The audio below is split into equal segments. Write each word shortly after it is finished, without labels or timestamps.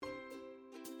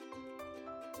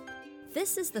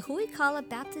This is the Huikala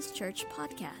Baptist Church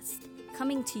podcast,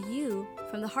 coming to you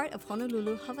from the heart of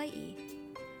Honolulu, Hawaii.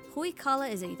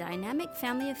 Huikala is a dynamic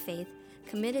family of faith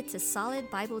committed to solid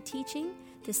Bible teaching,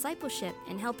 discipleship,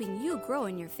 and helping you grow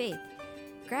in your faith.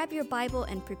 Grab your Bible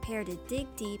and prepare to dig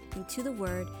deep into the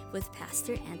Word with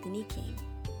Pastor Anthony King.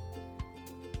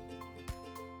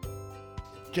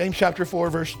 James chapter 4,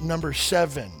 verse number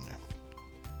 7.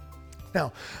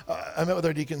 Now, I met with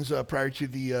our deacons prior to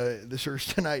the service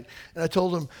tonight, and I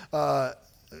told them,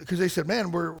 because they said,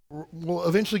 man, we'll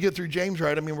eventually get through James,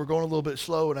 right? I mean, we're going a little bit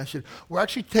slow. And I said, we're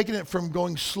actually taking it from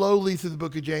going slowly through the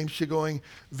book of James to going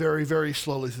very, very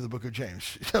slowly through the book of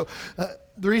James. So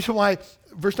the reason why,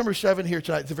 verse number 7 here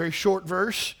tonight, it's a very short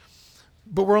verse,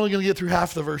 but we're only going to get through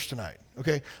half the verse tonight,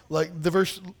 okay? Like the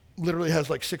verse literally has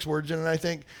like 6 words in it, I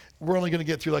think. We're only going to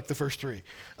get through like the first 3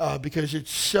 because it's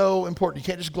so important. You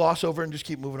can't just gloss over and just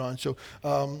keep moving on. So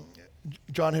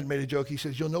John had made a joke. He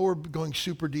says, you'll know we're going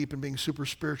super deep and being super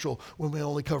spiritual when we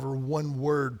only cover 1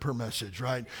 word per message,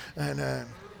 right? And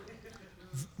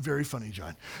very funny,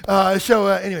 John.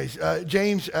 Anyways,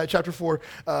 James chapter 4,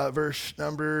 verse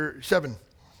number 7.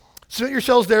 Submit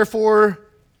yourselves therefore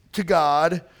to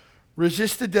God.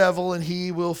 Resist the devil and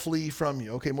he will flee from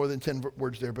you. Okay, more than 10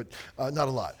 words there, but not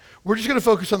a lot. We're just going to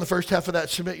focus on the first half of that.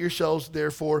 Submit yourselves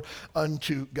therefore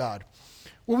unto God.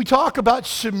 When we talk about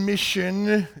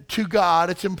submission to God,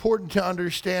 it's important to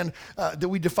understand that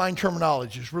we define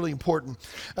terminology. It's really important.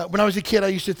 When I was a kid, I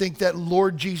used to think that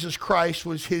Lord Jesus Christ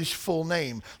was his full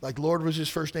name. Like Lord was his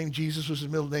first name, Jesus was his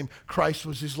middle name, Christ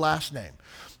was his last name.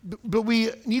 But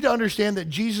we need to understand that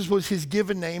Jesus was his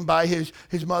given name by his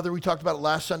mother. We talked about it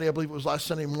last Sunday. I believe it was last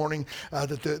Sunday morning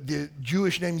that the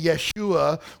Jewish name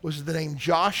Yeshua was the name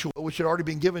Joshua, which had already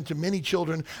been given to many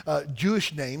children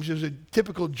Jewish names. It was a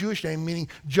typical Jewish name, meaning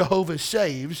Jehovah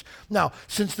saves. Now,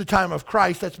 since the time of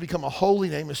Christ, that's become a holy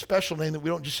name, a special name that we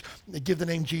don't just give the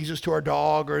name Jesus to our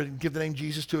dog or give the name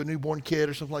Jesus to a newborn kid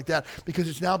or something like that, because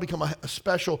it's now become a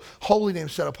special holy name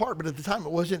set apart. But at the time,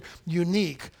 it wasn't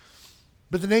unique.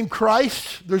 But the name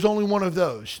Christ, there's only one of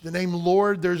those. The name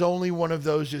Lord, there's only one of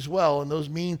those as well, and those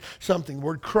mean something. The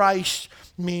word Christ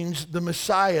means the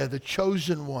Messiah, the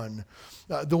chosen one,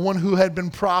 the one who had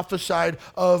been prophesied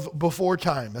of before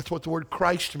time. That's what the word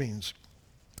Christ means.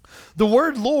 The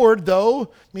word Lord,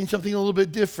 though, means something a little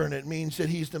bit different. It means that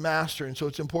he's the master, and so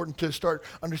it's important to start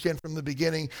understand from the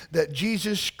beginning that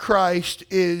Jesus Christ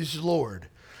is Lord.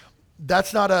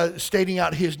 That's not stating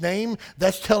out his name.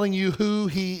 That's telling you who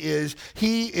he is.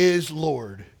 He is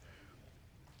Lord.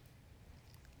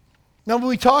 Now, when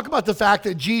we talk about the fact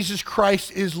that Jesus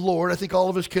Christ is Lord, I think all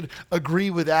of us could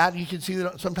agree with that. You can see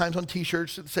that sometimes on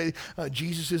T-shirts that say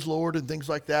Jesus is Lord and things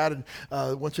like that.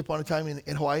 And once upon a time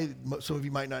in Hawaii, some of you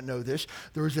might not know this,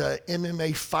 there was a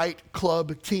MMA fight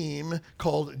club team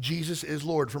called Jesus is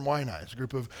Lord from Waianae. It's a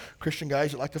group of Christian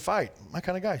guys that like to fight, my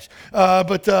kind of guys.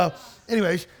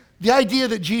 Anyways, the idea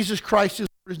that Jesus Christ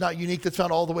is not unique. That's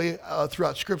found all the way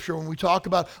throughout Scripture. When we talk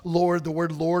about Lord, the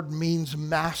word Lord means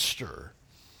master.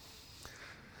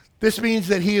 This means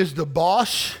that he is the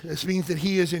boss. This means that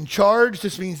he is in charge.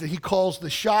 This means that he calls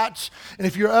the shots. And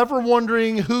if you're ever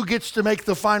wondering who gets to make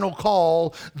the final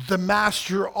call, the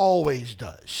master always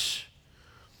does.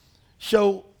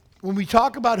 So when we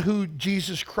talk about who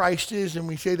Jesus Christ is and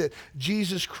we say that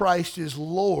Jesus Christ is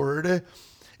Lord,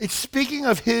 it's speaking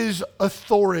of his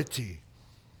authority.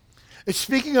 It's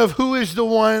speaking of who is the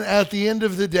one at the end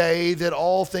of the day that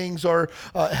all things are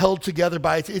held together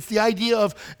by. It's the idea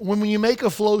of when you make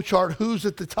a flow chart, who's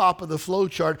at the top of the flow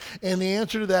chart? And the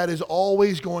answer to that is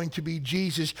always going to be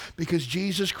Jesus, because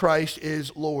Jesus Christ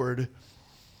is Lord.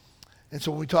 And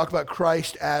so when we talk about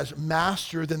Christ as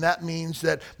master, then that means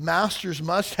that masters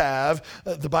must have,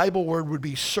 the Bible word would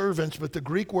be servants, but the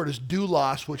Greek word is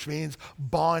doulos, which means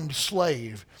bond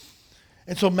slave.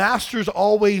 And so masters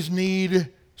always need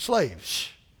slaves.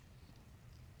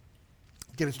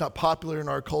 Again, it's not popular in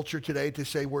our culture today to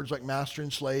say words like master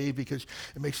and slave because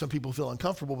it makes some people feel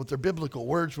uncomfortable, but they're biblical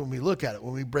words when we look at it,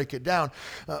 when we break it down.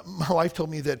 My wife told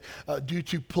me that due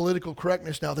to political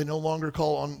correctness now, they no longer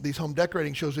call on these home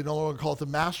decorating shows, they no longer call it the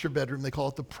master bedroom, they call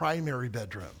it the primary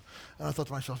bedroom. And I thought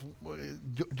to myself,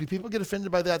 do people get offended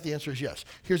by that? The answer is yes.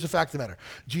 Here's the fact of the matter.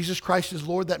 Jesus Christ is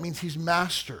Lord. That means he's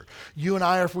master. You and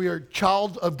I, if we are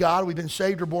child of God, we've been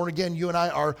saved or born again, you and I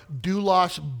are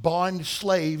doulos, bond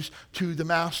slaves to the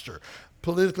master.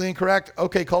 Politically incorrect?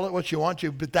 Okay, call it what you want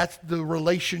to, but that's the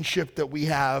relationship that we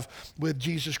have with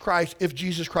Jesus Christ if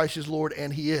Jesus Christ is Lord,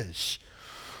 and he is.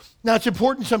 Now, it's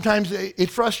important sometimes,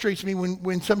 it frustrates me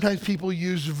when sometimes people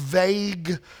use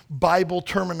vague Bible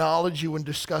terminology when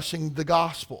discussing the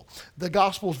gospel. The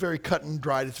gospel is very cut and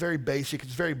dried. It's very basic.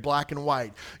 It's very black and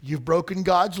white. You've broken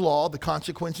God's law. The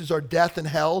consequences are death and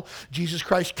hell. Jesus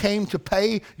Christ came to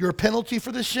pay your penalty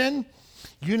for the sin.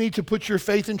 You need to put your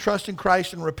faith and trust in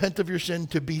Christ and repent of your sin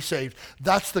to be saved.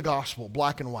 That's the gospel,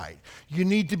 black and white. You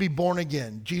need to be born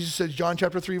again. Jesus says, John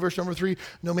chapter 3, verse number 3,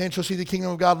 no man shall see the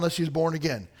kingdom of God unless he is born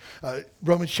again.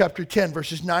 Romans chapter 10,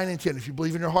 verses 9 and 10, if you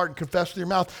believe in your heart and confess with your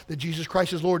mouth that Jesus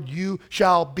Christ is Lord, you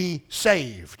shall be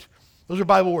saved. Those are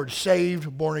Bible words,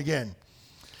 saved, born again.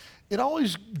 It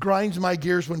always grinds my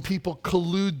gears when people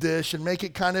collude this and make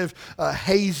it kind of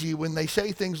hazy when they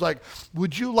say things like,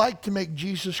 would you like to make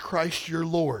Jesus Christ your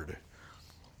Lord?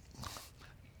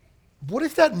 What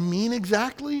does that mean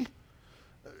exactly?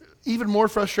 Even more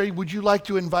frustrating, would you like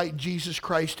to invite Jesus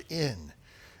Christ in?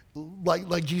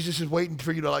 Like Jesus is waiting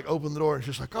for you to open the door. It's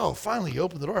just like, oh, finally you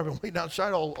opened the door. I've been waiting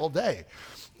outside all day.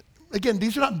 Again,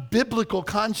 these are not biblical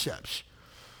concepts.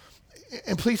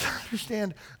 And please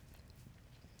understand,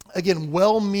 again,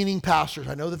 well-meaning pastors,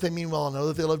 I know that they mean well, I know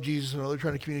that they love Jesus, I know they're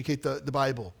trying to communicate the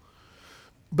Bible.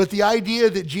 But the idea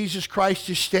that Jesus Christ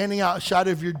is standing outside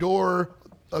of your door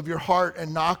of your heart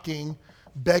and knocking,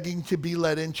 begging to be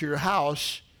let into your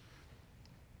house,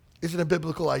 isn't a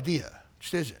biblical idea. It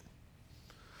just isn't.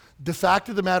 The fact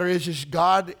of the matter is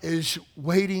God is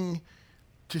waiting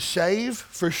to save,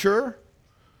 for sure.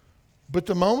 But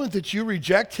the moment that you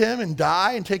reject him and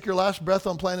die and take your last breath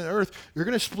on planet Earth, you're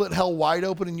going to split hell wide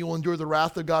open and you'll endure the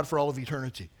wrath of God for all of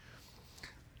eternity.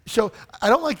 So I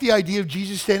don't like the idea of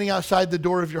Jesus standing outside the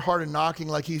door of your heart and knocking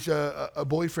like he's a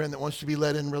boyfriend that wants to be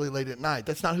let in really late at night.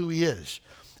 That's not who he is.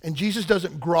 And Jesus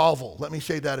doesn't grovel. Let me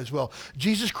say that as well.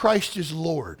 Jesus Christ is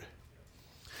Lord.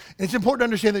 And it's important to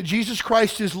understand that Jesus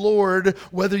Christ is Lord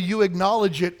whether you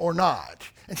acknowledge it or not.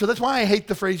 And so that's why I hate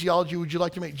the phraseology, would you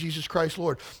like to make Jesus Christ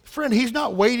Lord? Friend, he's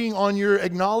not waiting on your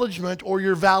acknowledgement or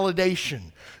your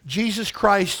validation. Jesus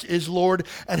Christ is Lord,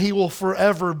 and he will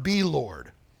forever be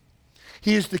Lord.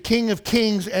 He is the King of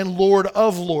kings and Lord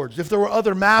of lords. If there were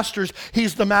other masters,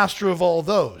 he's the master of all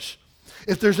those.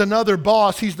 If there's another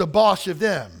boss, he's the boss of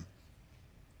them.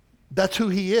 That's who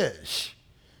he is.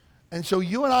 And so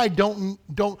you and I don't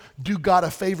do God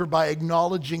a favor by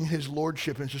acknowledging his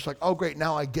lordship. And it's just like, oh, great,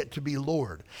 now I get to be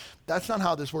Lord. That's not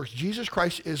how this works. Jesus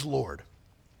Christ is Lord.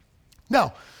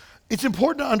 Now, it's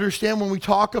important to understand when we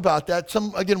talk about that,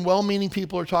 some, again, well-meaning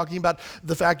people are talking about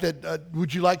the fact that,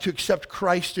 would you like to accept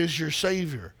Christ as your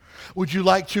Savior? Would you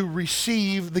like to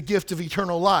receive the gift of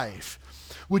eternal life?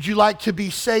 Would you like to be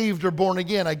saved or born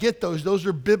again? I get those. Those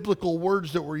are biblical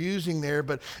words that we're using there,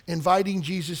 but inviting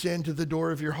Jesus into the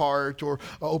door of your heart or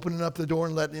opening up the door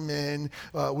and letting him in.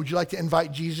 Would you like to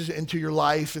invite Jesus into your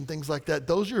life and things like that?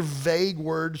 Those are vague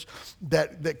words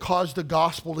that cause the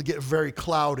gospel to get very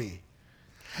cloudy.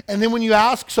 And then when you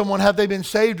ask someone, have they been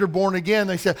saved or born again?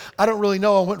 They say, I don't really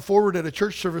know. I went forward at a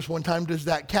church service one time. Does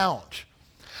that count?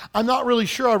 I'm not really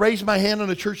sure. I raised my hand on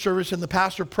a church service and the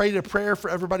pastor prayed a prayer for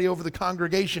everybody over the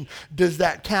congregation. Does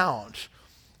that count?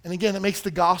 And again, it makes the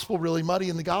gospel really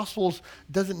muddy, and the gospel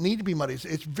doesn't need to be muddy.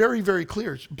 It's very, very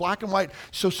clear. It's black and white,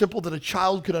 so simple that a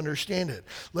child could understand it.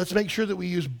 Let's make sure that we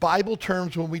use Bible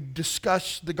terms when we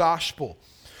discuss the gospel.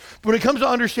 But when it comes to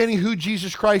understanding who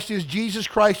Jesus Christ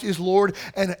is Lord,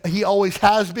 and he always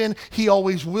has been, he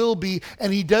always will be,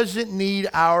 and he doesn't need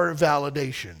our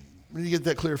validation. We need to get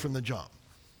that clear from the jump.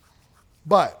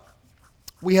 But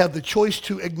we have the choice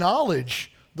to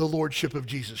acknowledge the lordship of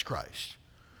Jesus Christ.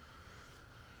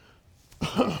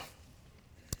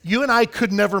 You and I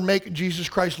could never make Jesus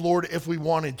Christ Lord if we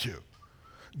wanted to.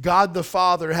 God the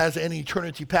Father has in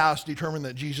eternity past determined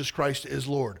that Jesus Christ is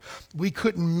Lord. We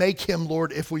couldn't make him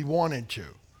Lord if we wanted to.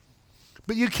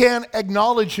 But you can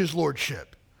acknowledge his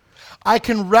lordship. I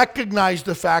can recognize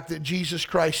the fact that Jesus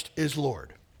Christ is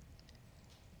Lord.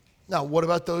 Now, what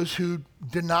about those who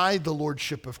deny the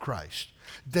lordship of Christ?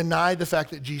 Deny the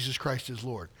fact that Jesus Christ is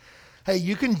Lord. Hey,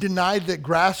 you can deny that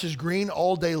grass is green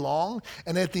all day long,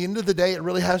 and at the end of the day, it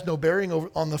really has no bearing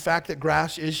on the fact that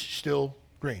grass is still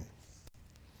green.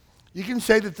 You can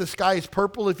say that the sky is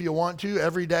purple if you want to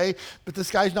every day, but the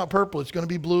sky's not purple. It's going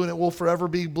to be blue, and it will forever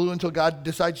be blue until God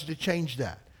decides to change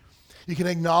that. You can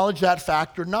acknowledge that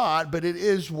fact or not, but it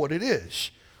is what it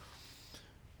is.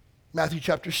 Matthew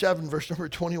chapter 7, verse number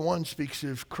 21 speaks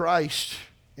of Christ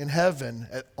in heaven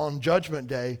on judgment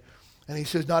day. And he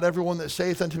says, not everyone that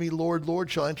saith unto me, Lord,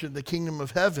 Lord, shall enter the kingdom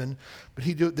of heaven, but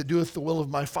he that doeth the will of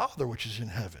my Father which is in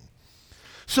heaven.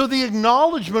 So the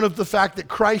acknowledgement of the fact that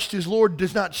Christ is Lord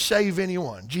does not save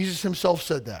anyone. Jesus himself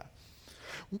said that.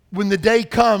 when the day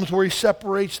comes where he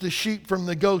separates the sheep from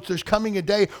the goats, there's coming a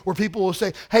day where people will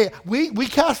say, hey, we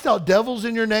cast out devils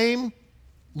in your name,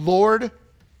 Lord.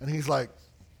 And he's like,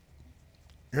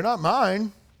 you're not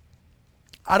mine.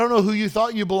 I don't know who you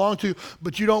thought you belonged to,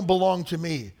 but you don't belong to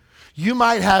me. You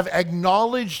might have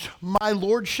acknowledged my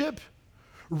lordship,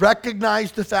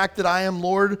 recognized the fact that I am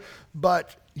Lord,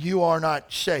 but you are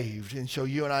not saved. And so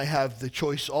you and I have the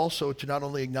choice also to not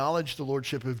only acknowledge the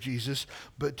lordship of Jesus,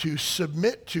 but to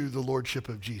submit to the lordship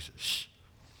of Jesus.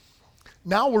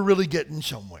 Now we're really getting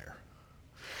somewhere.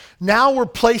 Now we're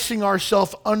placing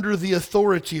ourselves under the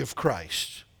authority of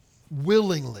Christ,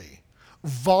 willingly,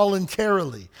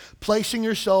 voluntarily, placing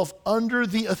yourself under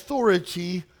the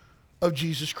authority of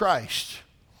Jesus Christ.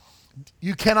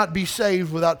 You cannot be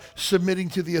saved without submitting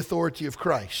to the authority of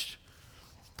Christ.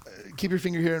 Keep your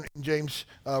finger here in James.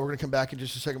 We're going to come back in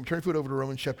just a second. Turn your foot over to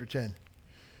Romans chapter 10.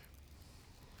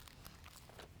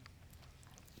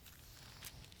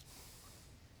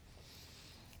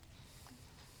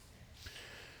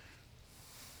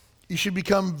 You should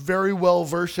become very well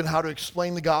versed in how to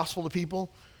explain the gospel to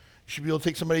people. You should be able to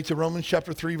take somebody to Romans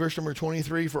chapter 3, verse number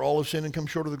 23, for all have sinned and come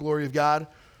short of the glory of God.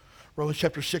 Romans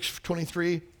chapter 6,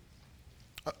 23.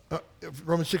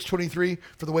 Romans 6:23,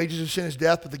 for the wages of sin is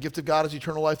death, but the gift of God is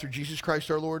eternal life through Jesus Christ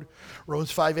our Lord.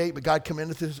 Romans 5:8, but God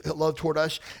commendeth his love toward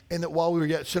us, and that while we were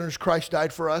yet sinners, Christ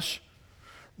died for us.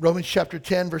 Romans chapter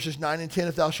 10, verses 9 and 10,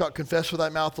 if thou shalt confess with thy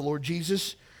mouth the Lord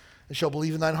Jesus, and shalt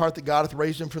believe in thine heart that God hath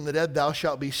raised him from the dead, thou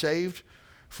shalt be saved.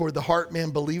 For the heart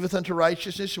man believeth unto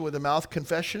righteousness, and with the mouth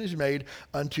confession is made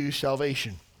unto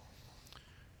salvation.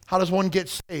 How does one get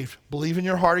saved? Believe in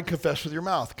your heart and confess with your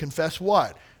mouth. Confess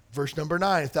what? Verse number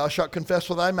 9, if thou shalt confess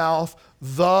with thy mouth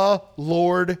the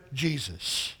Lord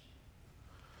Jesus.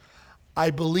 I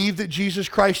believe that Jesus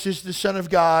Christ is the Son of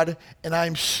God, and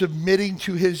I'm submitting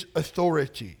to his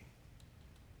authority.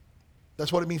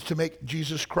 That's what it means to make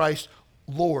Jesus Christ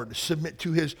Lord, submit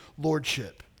to his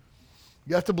lordship.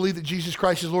 You have to believe that Jesus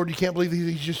Christ is Lord. You can't believe that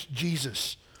he's just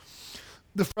Jesus.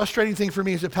 The frustrating thing for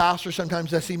me as a pastor,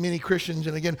 sometimes I see many Christians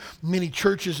and again, many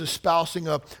churches espousing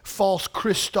a false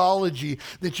Christology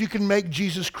that you can make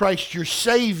Jesus Christ your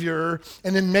Savior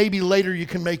and then maybe later you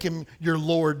can make him your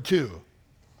Lord too.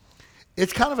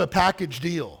 It's kind of a package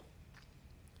deal.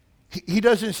 He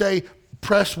doesn't say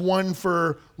press 1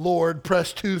 for Lord,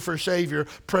 press 2 for Savior,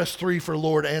 press 3 for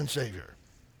Lord and Savior.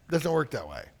 It doesn't work that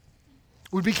way.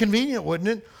 It would be convenient, wouldn't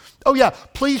it? Oh yeah,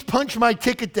 please punch my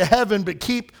ticket to heaven, but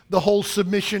keep the whole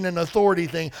submission and authority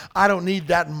thing. I don't need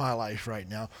that in my life right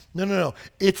now. No.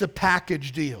 It's a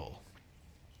package deal.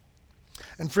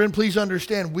 And friend, please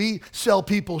understand, we sell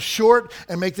people short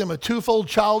and make them a twofold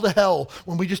child of hell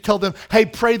when we just tell them, hey,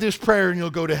 pray this prayer and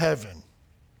you'll go to heaven.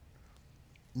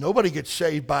 Nobody gets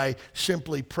saved by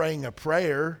simply praying a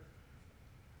prayer.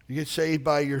 You get saved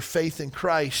by your faith in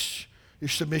Christ, your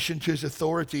submission to his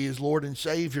authority as Lord and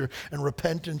Savior, and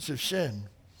repentance of sin.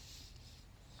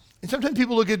 And sometimes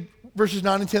people look at verses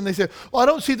 9 and 10, they say, well, I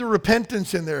don't see the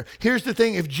repentance in there. Here's the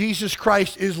thing, if Jesus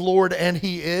Christ is Lord, and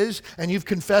he is, and you've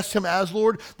confessed him as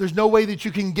Lord, there's no way that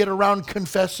you can get around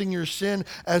confessing your sin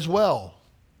as well.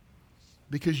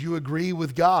 Because you agree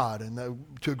with God, and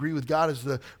to agree with God is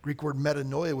the Greek word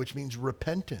metanoia, which means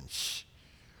repentance.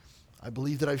 I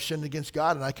believe that I've sinned against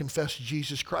God, and I confess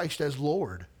Jesus Christ as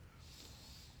Lord.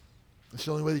 It's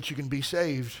the only way that you can be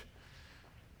saved.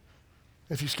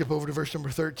 If you skip over to verse number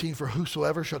 13, for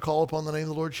whosoever shall call upon the name of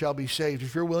the Lord shall be saved.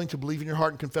 If you're willing to believe in your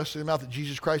heart and confess with your mouth that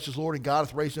Jesus Christ is Lord and God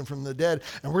hath raised him from the dead,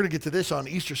 and we're going to get to this on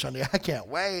Easter Sunday. I can't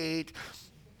wait.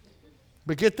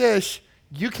 But get this,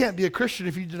 you can't be a Christian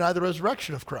if you deny the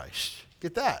resurrection of Christ.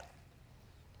 Get that.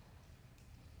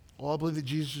 Well, I believe that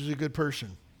Jesus is a good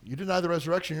person. You deny the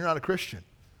resurrection, you're not a Christian.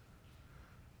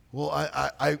 Well,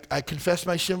 I confess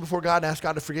my sin before God and ask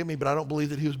God to forgive me, but I don't believe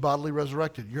that he was bodily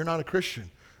resurrected. You're not a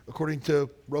Christian, according to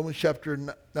Romans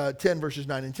chapter 10, verses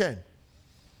 9 and 10.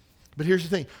 But here's the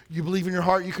thing. You believe in your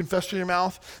heart, you confess with your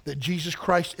mouth that Jesus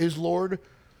Christ is Lord,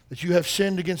 that you have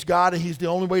sinned against God and he's the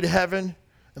only way to heaven,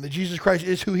 and that Jesus Christ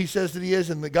is who he says that he is,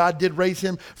 and that God did raise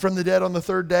him from the dead on the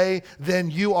third day, then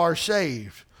you are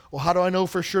saved. Well, how do I know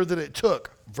for sure that it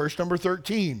took? Verse number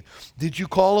 13. Did you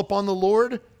call upon the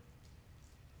Lord,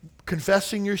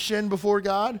 confessing your sin before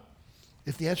God?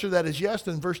 If the answer to that is yes,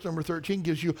 then verse number 13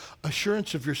 gives you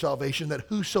assurance of your salvation, that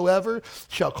whosoever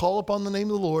shall call upon the name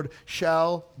of the Lord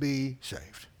shall be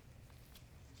saved.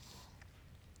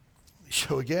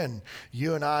 So again,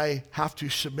 you and I have to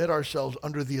submit ourselves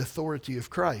under the authority of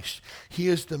Christ. He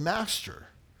is the master.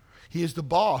 He is the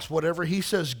boss. Whatever he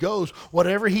says goes.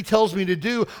 Whatever he tells me to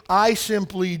do, I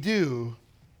simply do.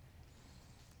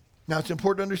 Now, it's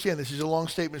important to understand this is a long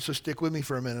statement, so stick with me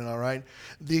for a minute, all right?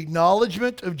 The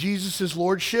acknowledgement of Jesus'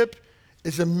 lordship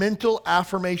is a mental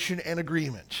affirmation and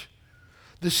agreement.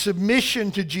 The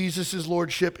submission to Jesus'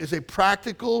 lordship is a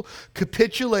practical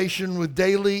capitulation with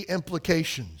daily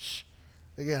implications.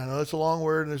 Again, I know that's a long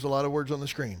word and there's a lot of words on the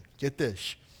screen. Get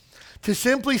this. To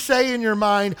simply say in your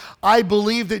mind, I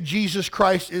believe that Jesus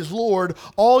Christ is Lord,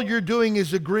 all you're doing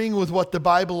is agreeing with what the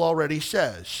Bible already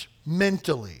says,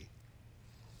 mentally.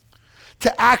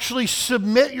 To actually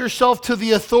submit yourself to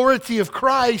the authority of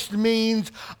Christ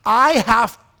means I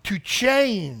have to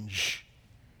change.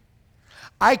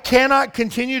 I cannot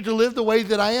continue to live the way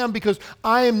that I am because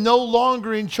I am no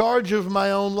longer in charge of my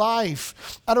own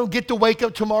life. I don't get to wake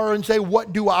up tomorrow and say,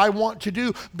 what do I want to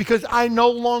do? Because I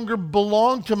no longer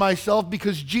belong to myself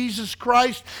because Jesus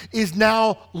Christ is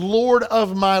now Lord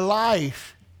of my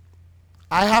life.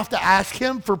 I have to ask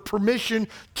him for permission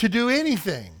to do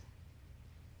anything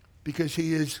because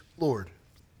he is Lord.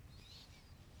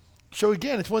 So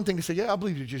again, it's one thing to say, yeah, I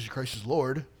believe that Jesus Christ is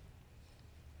Lord.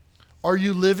 Are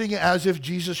you living as if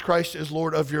Jesus Christ is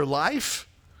Lord of your life?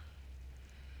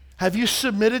 Have you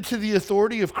submitted to the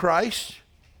authority of Christ?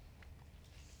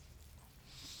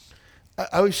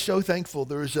 I was so thankful.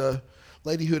 There was a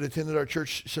lady who had attended our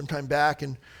church some time back,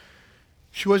 and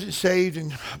she wasn't saved,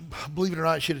 and believe it or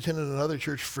not, she had attended another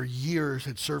church for years,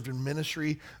 had served in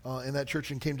ministry in that church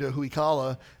and came to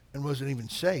Huikala and wasn't even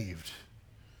saved.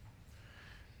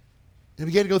 And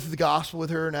we began to go through the gospel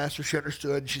with her and asked her if she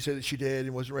understood. She said that she did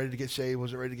and wasn't ready to get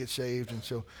saved. And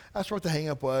so I asked her what the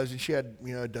hang-up was, and she had,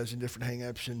 a dozen different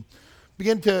hang-ups, and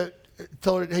began to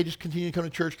tell her, hey, just continue to come to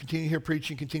church, continue to hear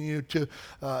preaching, continue to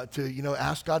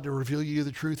ask God to reveal you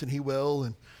the truth, and he will.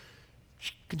 And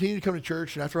she continued to come to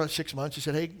church, and after about 6 months, I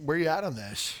said, hey, where are you at on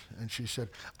this? And she said,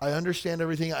 I understand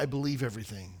everything, I believe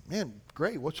everything. Man,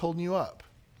 great, what's holding you up?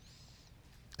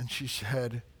 And she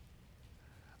said,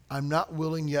 I'm not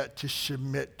willing yet to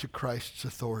submit to Christ's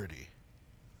authority.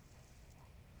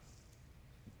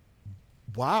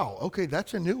 Wow, okay,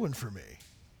 that's a new one for me.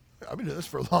 I've been doing this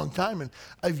for a long time, and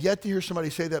I've yet to hear somebody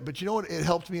say that, but you know what? It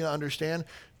helped me to understand.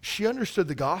 She understood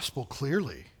the gospel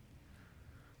clearly.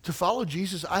 To follow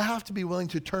Jesus, I have to be willing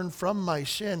to turn from my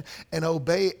sin and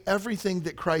obey everything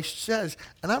that Christ says,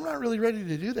 and I'm not really ready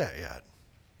to do that yet.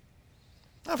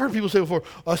 I've heard people say before,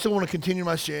 I still want to continue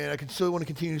my sin. I still want to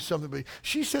continue something. But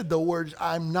she said the words,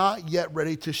 I'm not yet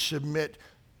ready to submit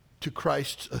to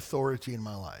Christ's authority in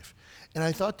my life. And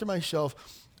I thought to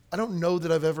myself, I don't know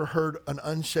that I've ever heard an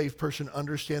unsaved person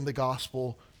understand the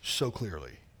gospel so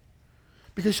clearly.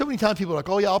 Because so many times people are like,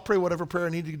 oh yeah, I'll pray whatever prayer I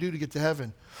need to do to get to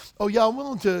heaven. Oh yeah, I'm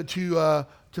willing to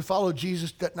follow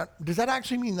Jesus. Does that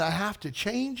actually mean that I have to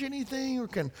change anything? Or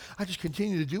can I just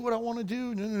continue to do what I want to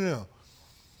do? No.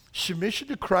 Submission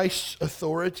to Christ's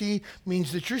authority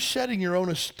means that you're setting your own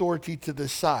authority to the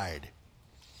side.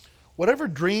 Whatever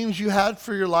dreams you had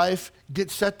for your life get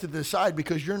set to the side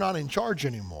because you're not in charge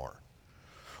anymore.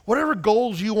 Whatever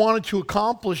goals you wanted to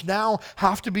accomplish now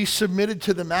have to be submitted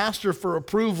to the master for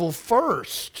approval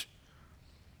first.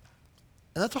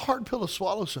 And that's a hard pill to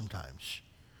swallow sometimes.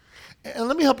 And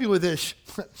let me help you with this.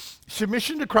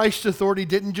 Submission to Christ's authority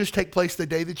didn't just take place the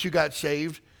day that you got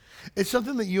saved. It's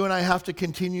something that you and I have to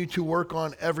continue to work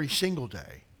on every single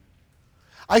day.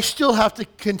 I still have to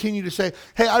continue to say,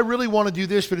 hey, I really want to do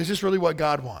this, but is this really what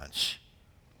God wants?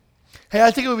 Hey, I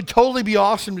think it would totally be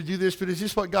awesome to do this, but is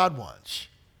this what God wants?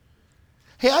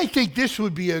 Hey, I think this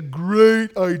would be a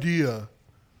great idea,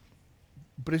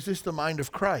 but is this the mind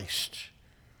of Christ?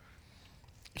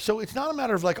 So it's not a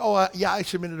matter of like, I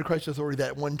submitted to Christ's authority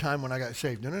that one time when I got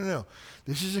saved. No.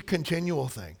 This is a continual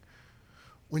thing.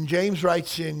 When James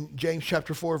writes in James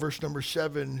chapter 4, verse number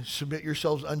 7, submit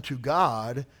yourselves unto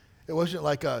God, it wasn't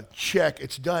like a check,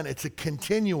 it's done. It's a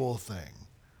continual thing.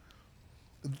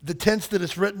 The tense that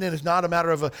it's written in is not a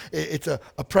matter of it's a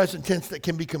present tense that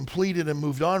can be completed and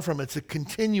moved on from. It's a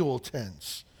continual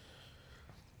tense.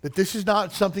 That this is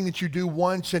not something that you do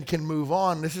once and can move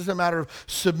on. This is a matter of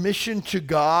submission to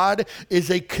God is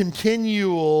a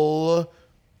continual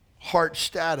heart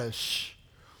status.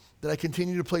 That I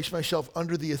continue to place myself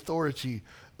under the authority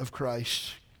of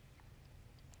Christ.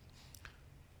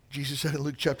 Jesus said in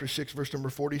Luke chapter 6, verse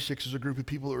number 46, there's a group of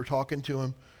people that were talking to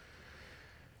him.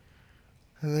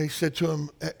 And they said to him,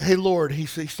 hey, Lord, he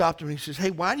stopped him and he says, hey,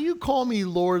 why do you call me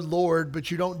Lord, Lord, but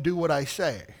you don't do what I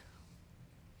say?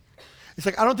 It's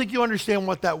like, I don't think you understand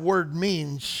what that word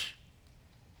means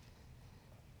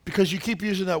because you keep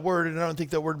using that word and I don't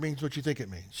think that word means what you think it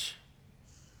means.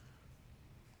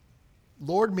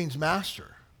 Lord means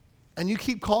master. And you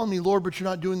keep calling me Lord, but you're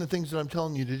not doing the things that I'm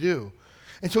telling you to do.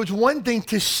 And so it's one thing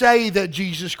to say that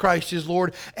Jesus Christ is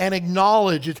Lord and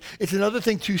acknowledge it. It's another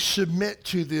thing to submit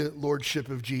to the lordship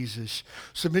of Jesus.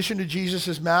 Submission to Jesus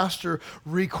as master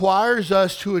requires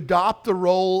us to adopt the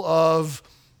role of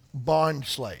bond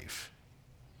slave.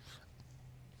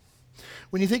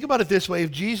 When you think about it this way,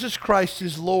 if Jesus Christ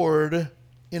is Lord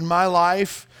in my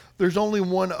life, there's only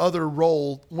one other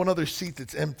role, one other seat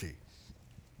that's empty.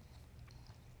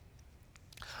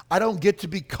 I don't get to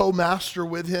be co-master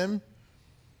with him.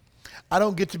 I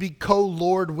don't get to be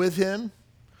co-Lord with him.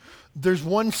 There's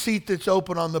one seat that's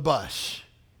open on the bus.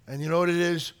 And you know what it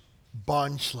is?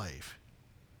 Bond slave.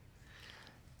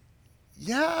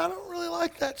 Yeah, I don't really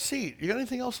like that seat. You got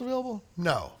anything else available?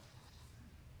 No.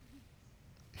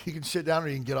 You can sit down or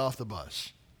you can get off the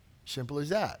bus. Simple as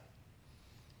that.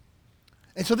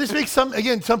 And so this makes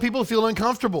some people feel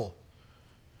uncomfortable.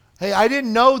 Hey, I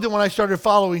didn't know that when I started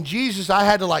following Jesus, I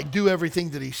had to do everything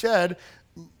that he said.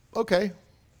 Okay.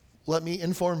 Let me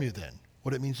inform you then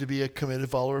what it means to be a committed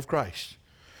follower of Christ.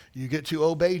 You get to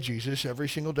obey Jesus every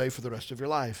single day for the rest of your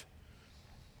life.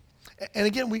 And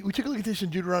again, we took a look at this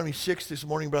in Deuteronomy 6 this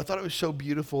morning, but I thought it was so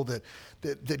beautiful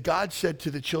that God said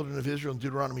to the children of Israel in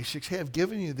Deuteronomy 6, hey, I've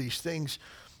given you these things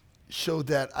so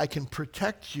that I can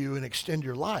protect you and extend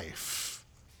your life.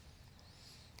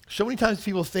 So many times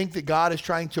people think that God is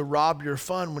trying to rob your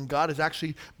fun when God is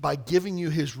actually, by giving you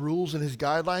his rules and his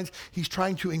guidelines, he's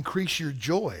trying to increase your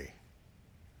joy.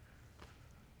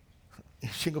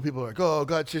 Single people are like, oh,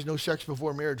 God says no sex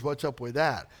before marriage. What's up with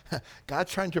that?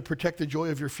 God's trying to protect the joy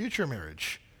of your future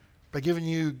marriage by giving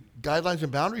you guidelines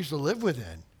and boundaries to live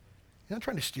within. He's not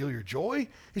trying to steal your joy.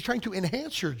 He's trying to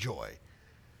enhance your joy.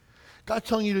 God's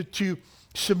telling you to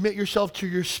submit yourself to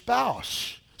your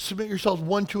spouse. Submit yourselves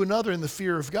one to another in the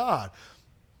fear of God.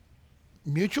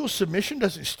 Mutual submission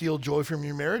doesn't steal joy from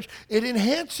your marriage. It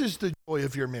enhances the joy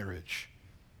of your marriage.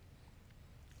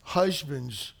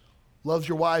 Husbands, love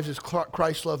your wives as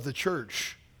Christ loved the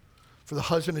church. For the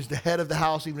husband is the head of the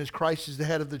house, even as Christ is the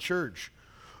head of the church.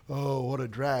 Oh, what a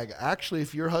drag. Actually,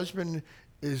 if your husband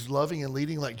is loving and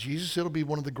leading like Jesus, it'll be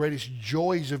one of the greatest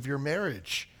joys of your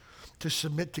marriage. To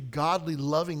submit to godly,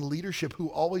 loving leadership who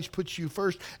always puts you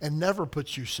first and never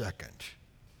puts you second.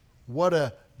 What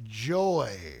a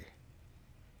joy.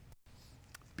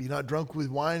 Be not drunk with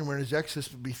wine wherein is excess,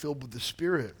 but be filled with the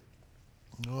Spirit.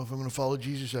 Oh, if I'm going to follow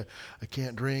Jesus, I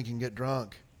can't drink and get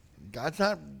drunk. God's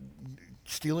not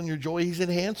stealing your joy. He's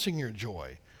enhancing your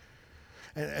joy.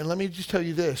 And let me just tell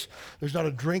you this. There's not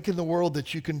a drink in the world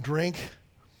that you can drink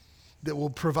that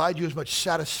will provide you as much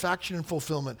satisfaction and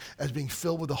fulfillment as being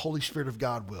filled with the Holy Spirit of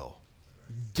God will.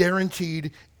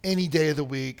 Guaranteed any day of the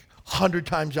week, 100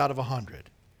 times out of 100.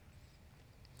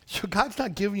 So God's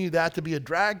not giving you that to be a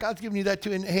drag. God's giving you that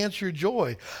to enhance your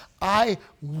joy. I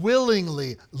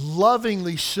willingly,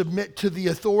 lovingly submit to the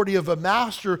authority of a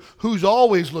master who's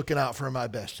always looking out for my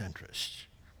best interests.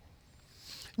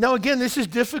 Now again, this is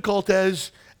difficult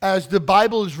as the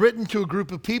Bible is written to a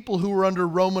group of people who were under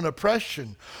Roman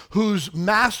oppression, whose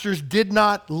masters did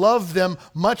not love them,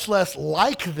 much less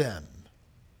like them.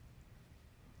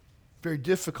 Very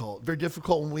difficult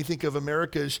when we think of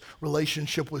America's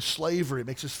relationship with slavery. It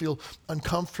makes us feel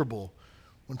uncomfortable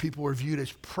when people were viewed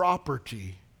as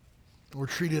property and were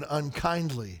treated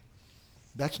unkindly.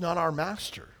 That's not our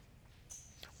master.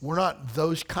 We're not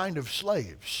those kind of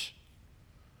slaves.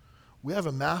 We have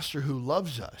a master who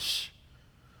loves us,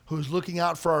 who's looking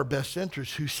out for our best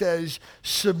interests, who says,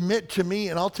 submit to me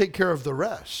and I'll take care of the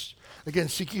rest. Again,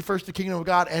 seek ye first the kingdom of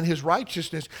God and his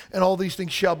righteousness, and all these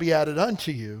things shall be added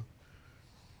unto you.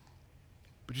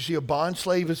 But you see, a bond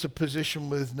slave is a position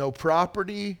with no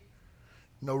property,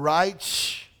 no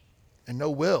rights, and no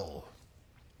will.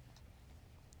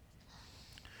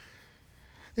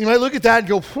 You might look at that and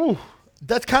go, whew,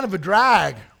 that's kind of a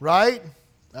drag, right?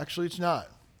 Actually, it's not.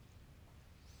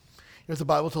 You know, the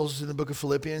Bible tells us in the book of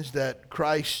Philippians that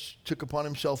Christ took upon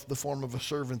himself the form of a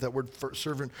servant. That word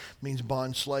servant means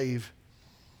bond slave.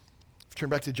 Turn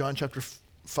back to John chapter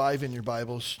 5 in your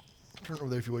Bibles. Turn over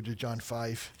there if you would to John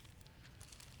 5.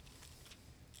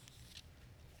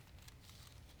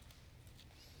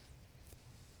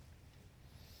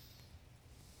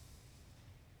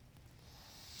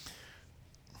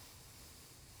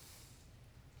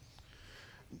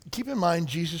 Keep in mind,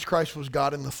 Jesus Christ was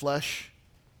God in the flesh.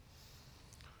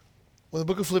 When the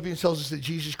book of Philippians tells us that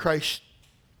Jesus Christ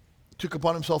took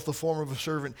upon himself the form of a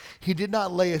servant, he did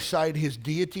not lay aside his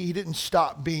deity. He didn't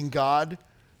stop being God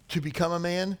to become a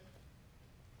man.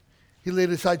 He laid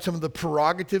aside some of the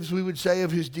prerogatives, we would say,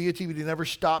 of his deity, but he never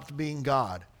stopped being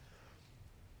God.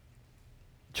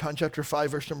 John chapter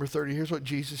 5, verse number 30, here's what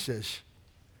Jesus says.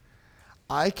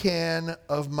 I can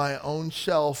of my own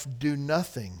self do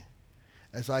nothing.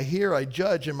 As I hear, I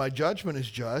judge, and my judgment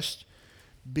is just,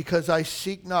 because I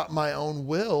seek not my own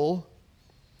will,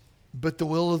 but the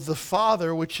will of the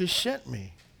Father which has sent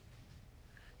me.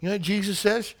 You know what Jesus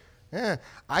says?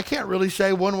 I can't really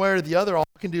say one way or the other. All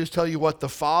I can do is tell you what the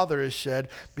Father has said,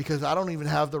 because I don't even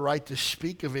have the right to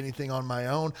speak of anything on my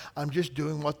own. I'm just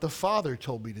doing what the Father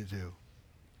told me to do.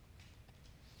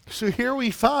 So here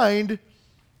we find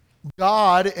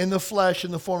God in the flesh,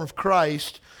 in the form of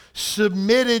Christ,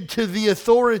 submitted to the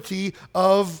authority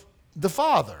of the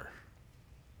Father.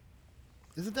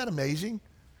 Isn't that amazing?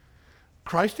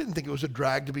 Christ didn't think it was a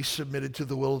drag to be submitted to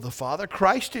the will of the Father.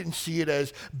 Christ didn't see it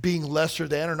as being lesser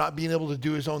than or not being able to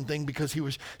do his own thing because he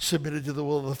was submitted to the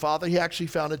will of the Father. He actually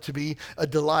found it to be a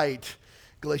delight.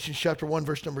 Galatians chapter 1,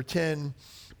 verse number 10,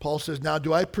 Paul says, now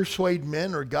do I persuade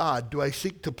men or God? Do I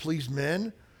seek to please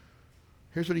men?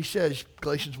 Here's what he says,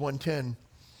 Galatians 1:10.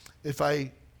 If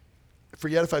I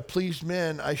pleased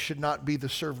men, I should not be the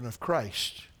servant of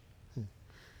Christ.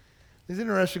 Isn't it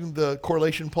interesting the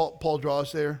correlation Paul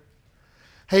draws there?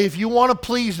 Hey, if you want to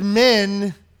please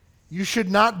men, you should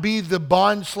not be the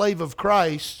bond slave of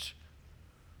Christ.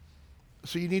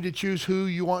 So you need to choose who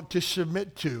you want to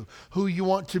submit to, who you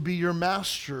want to be your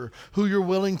master, who you're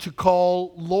willing to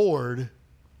call Lord.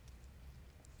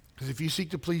 Because if you seek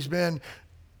to please men,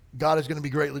 God is going to be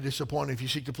greatly disappointed. If you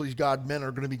seek to please God, men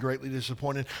are going to be greatly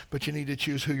disappointed. But you need to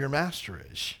choose who your master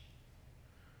is.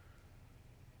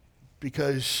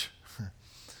 Because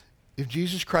if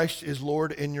Jesus Christ is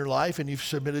Lord in your life and you've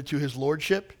submitted to his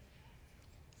lordship,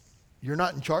 you're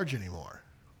not in charge anymore.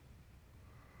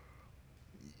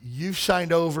 You've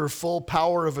signed over full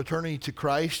power of attorney to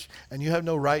Christ, and you have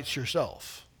no rights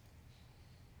yourself.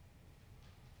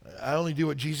 I only do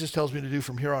what Jesus tells me to do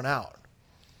from here on out.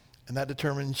 And that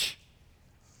determines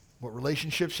what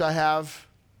relationships I have,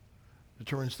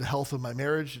 determines the health of my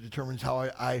marriage, it determines how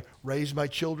I raise my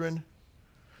children,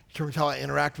 determines how I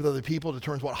interact with other people,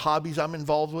 determines what hobbies I'm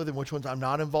involved with and which ones I'm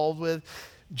not involved with.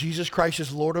 Jesus Christ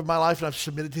is Lord of my life, and I've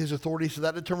submitted to his authority, so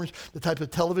that determines the type of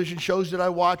television shows that I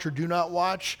watch or do not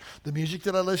watch, the music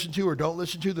that I listen to or don't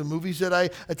listen to, the movies that I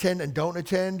attend and don't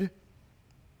attend,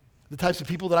 the types of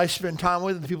people that I spend time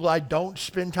with and the people I don't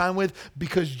spend time with.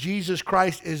 Because Jesus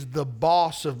Christ is the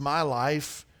boss of my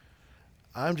life,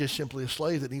 I'm just simply a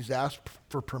slave that needs to ask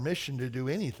for permission to do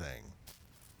anything.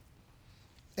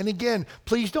 And again,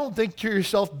 please don't think to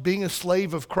yourself being a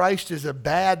slave of Christ is a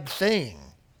bad thing.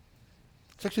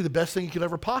 It's actually the best thing you could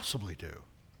ever possibly do.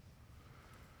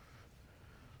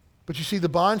 But you see, the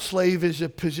bond slave is a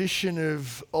position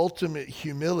of ultimate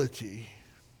humility.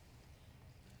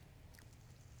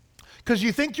 Because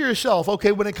you think to yourself,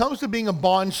 okay, when it comes to being a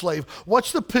bond slave,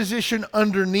 what's the position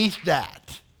underneath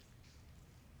that?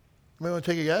 Anybody want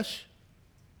to take a guess?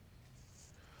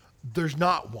 There's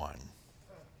not one.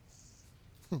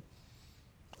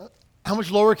 How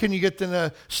much lower can you get than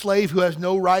a slave who has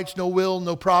no rights, no will,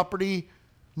 no property,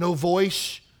 no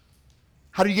voice?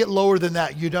 How do you get lower than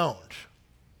that? You don't.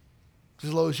 It's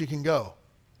as low as you can go.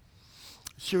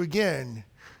 So again,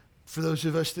 for those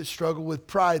of us that struggle with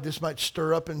pride, this might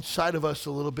stir up inside of us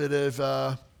a little bit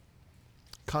of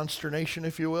consternation,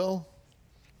 if you will,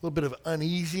 a little bit of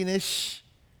uneasiness.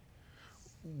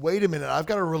 Wait a minute, I've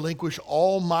got to relinquish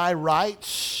all my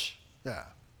rights? Yeah.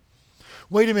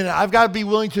 Wait a minute, I've got to be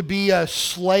willing to be a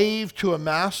slave to a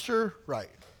master? Right.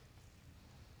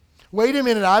 Wait a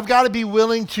minute, I've got to be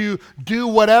willing to do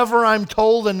whatever I'm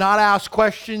told and not ask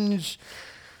questions?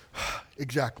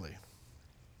 Exactly.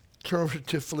 Turn over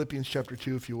to Philippians chapter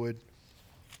 2, if you would.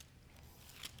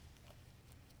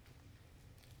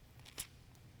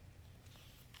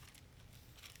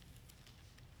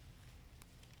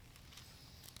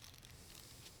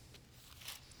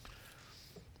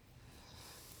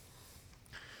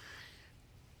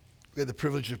 We had the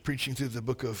privilege of preaching through the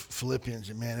book of Philippians,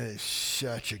 and man, it is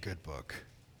such a good book.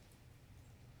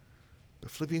 But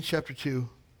Philippians chapter 2,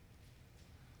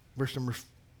 verse number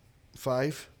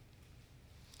 5.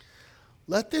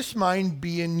 Let this mind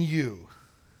be in you,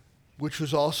 which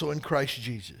was also in Christ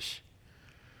Jesus,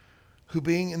 who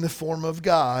being in the form of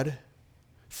God,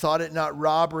 thought it not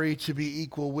robbery to be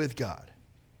equal with God,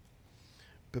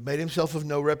 but made himself of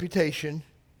no reputation,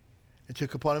 and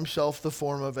took upon himself the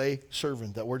form of a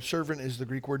servant. That word servant is the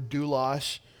Greek word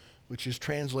doulos, which is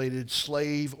translated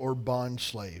slave or bond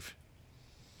slave.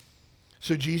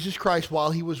 So Jesus Christ,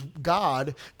 while he was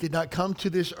God, did not come to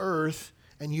this earth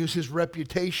and use his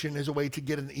reputation as a way to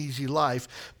get an easy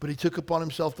life, but he took upon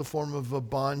himself the form of a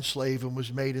bond slave and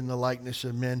was made in the likeness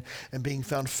of men. And being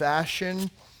found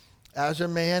As a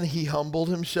man, he humbled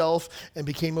himself and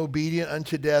became obedient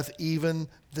unto death, even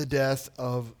the death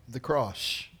of the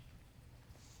cross.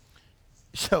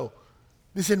 So,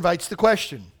 this invites the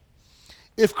question.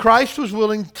 If Christ was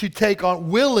willing to take on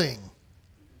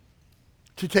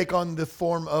the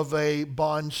form of a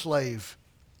bond slave,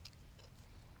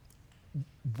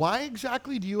 why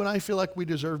exactly do you and I feel like we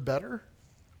deserve better?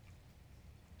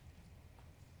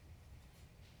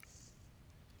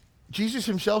 Jesus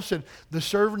himself said, the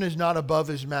servant is not above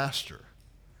his master.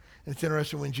 And it's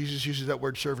interesting when Jesus uses that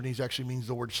word servant, he actually means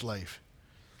the word slave.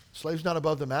 Slave's not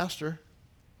above the master.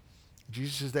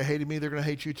 Jesus says, they hated me, they're going to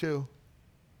hate you too.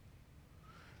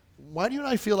 Why do you and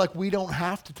I feel like we don't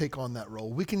have to take on that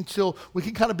role? We can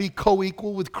kind of be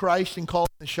co-equal with Christ and call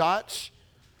the shots.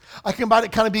 I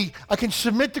can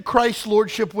submit to Christ's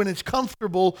lordship when it's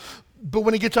comfortable, but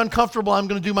when it gets uncomfortable, I'm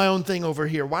going to do my own thing over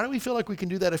here. Why do we feel like we can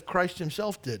do that if Christ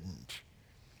himself didn't?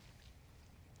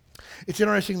 It's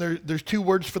interesting, there's two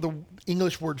words for the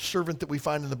English word servant that we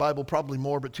find in the Bible, probably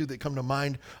more, but two that come to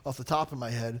mind off the top of my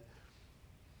head.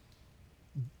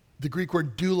 The Greek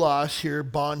word doulos here,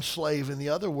 bond slave, and the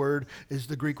other word is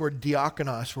the Greek word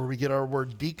diakonos, where we get our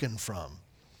word deacon from.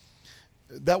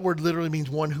 That word literally means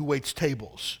one who waits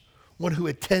tables, one who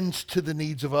attends to the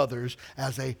needs of others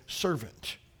as a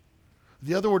servant.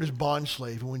 The other word is bond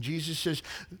slave. And when Jesus says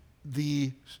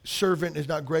the servant is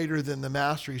not greater than the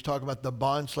master, he's talking about the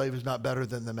bond slave is not better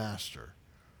than the master.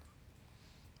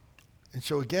 And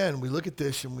so again, we look at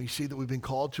this and we see that we've been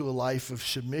called to a life of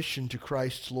submission to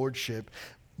Christ's lordship,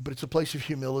 but it's a place of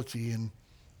humility, and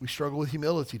we struggle with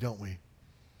humility, don't we?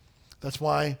 That's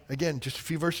why, again, just a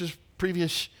few verses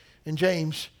previous in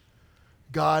James,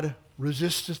 God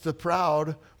resisteth the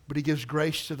proud, but he gives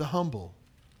grace to the humble.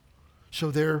 So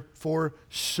therefore,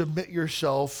 submit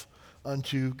yourself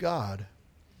unto God.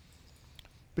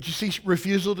 But you see,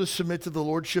 refusal to submit to the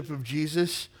lordship of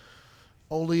Jesus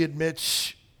only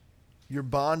admits your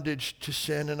bondage to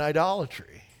sin and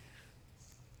idolatry.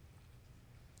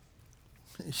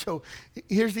 So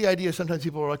here's the idea. Sometimes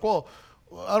people are like, well,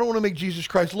 I don't want to make Jesus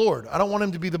Christ Lord. I don't want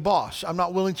him to be the boss. I'm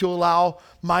not willing to allow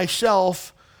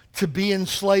myself to be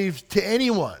enslaved to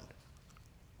anyone.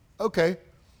 Okay.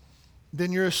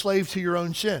 Then you're a slave to your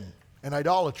own sin and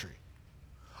idolatry.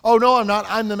 Oh, no, I'm not.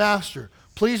 I'm the master.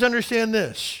 Please understand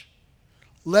this.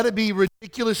 Let it be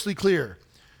ridiculously clear.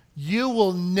 You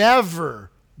will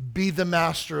never be the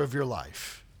master of your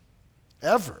life.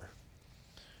 Ever.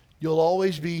 You'll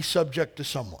always be subject to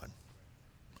someone.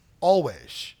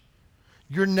 Always.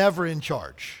 You're never in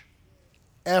charge.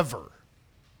 Ever.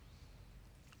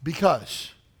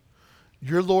 Because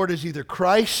your Lord is either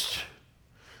Christ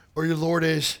or your Lord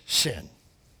is sin.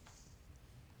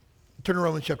 Turn to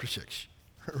Romans chapter 6.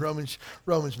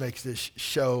 Romans makes this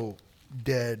so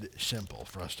dead simple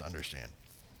for us to understand.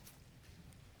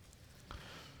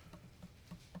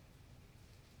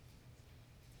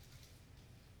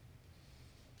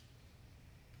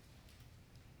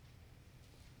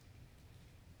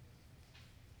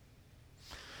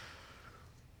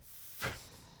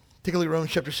 Take a look at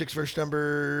Romans chapter 6, verse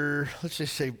number, let's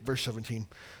just say verse 17.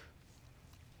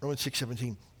 Romans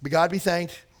 6:17. But God be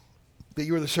thanked that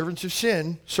you are the servants of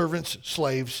sin, servants,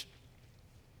 slaves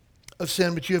of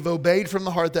sin, but you have obeyed from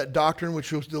the heart that doctrine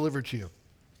which was delivered to you.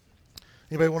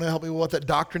 Anybody want to help me with what that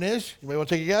doctrine is? Anybody want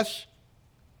to take a guess?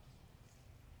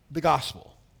 The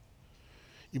gospel.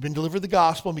 You've been delivered the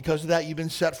gospel, and because of that, you've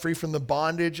been set free from the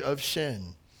bondage of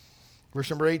sin. Verse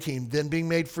number 18. Then being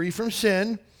made free from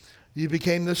sin, you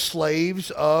became the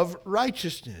slaves of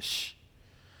righteousness.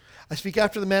 I speak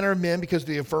after the manner of men because of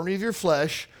the infirmity of your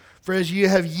flesh. For as you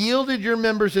have yielded your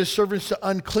members as servants to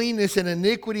uncleanness and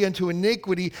iniquity unto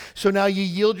iniquity, so now you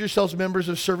yield yourselves members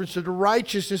of servants to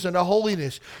righteousness and to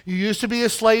holiness. You used to be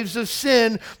slaves of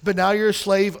sin, but now you're a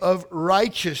slave of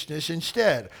righteousness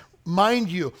instead. Mind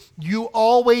you, you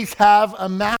always have a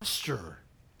master.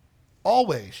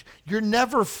 Always. You're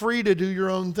never free to do your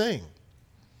own thing.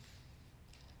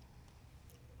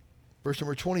 Verse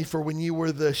number 20, for when you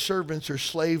were the servants or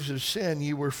slaves of sin,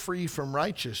 you were free from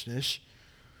righteousness.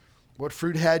 What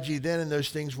fruit had ye then in those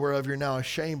things whereof you're now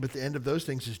ashamed? But the end of those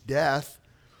things is death.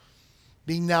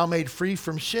 Being now made free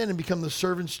from sin and become the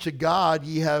servants to God,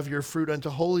 ye have your fruit unto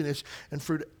holiness and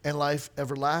fruit and life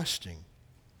everlasting.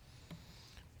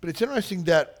 But it's interesting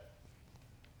that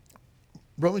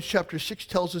Romans chapter 6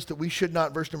 tells us that we should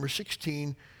not, verse number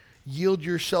 16, yield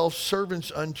yourselves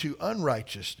servants unto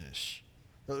unrighteousness.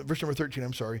 Verse number 13,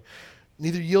 I'm sorry.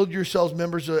 Neither yield yourselves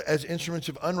members as instruments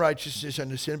of unrighteousness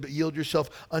unto sin, but yield yourself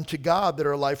unto God that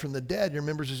are alive from the dead, your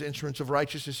members as instruments of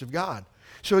righteousness of God.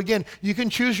 So again, you can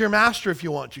choose your master if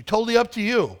you want to. Totally up to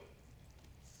you.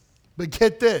 But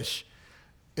get this.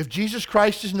 If Jesus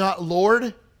Christ is not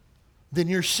Lord, then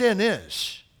your sin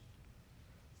is.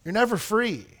 You're never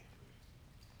free.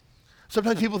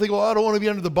 Sometimes people think, well, I don't want to be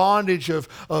under the bondage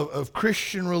of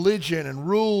Christian religion and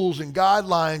rules and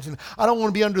guidelines, and I don't want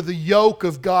to be under the yoke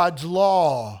of God's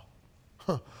law.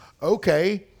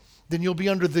 Okay, then you'll be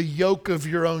under the yoke of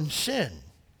your own sin.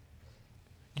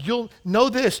 You'll know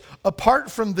this, apart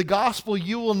from the gospel,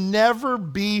 you will never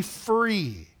be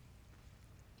free.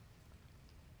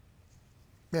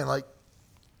 Man, like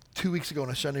 2 weeks ago on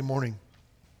a Sunday morning,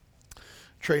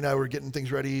 Trey and I were getting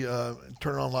things ready,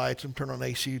 turning on lights and turning on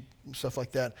AC and stuff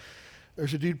like that.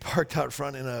 There's a dude parked out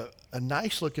front in a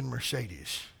nice-looking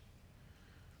Mercedes.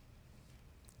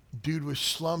 Dude was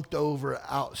slumped over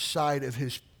outside of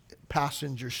his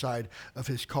passenger side of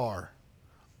his car,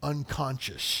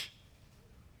 unconscious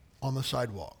on the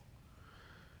sidewalk.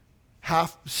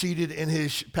 Half seated in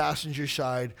his passenger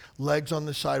side, legs on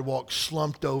the sidewalk,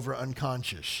 slumped over,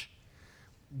 unconscious.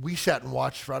 We sat and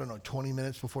watched for, 20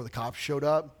 minutes before the cops showed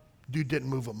up. Dude didn't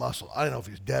move a muscle. I don't know if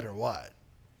he was dead or what.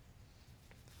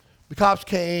 The cops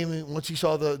came, and once he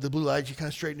saw the blue lights, he kind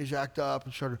of straightened his act up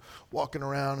and started walking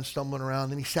around and stumbling around.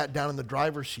 Then he sat down in the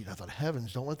driver's seat. I thought,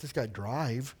 heavens, don't let this guy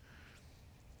drive.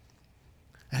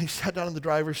 And he sat down in the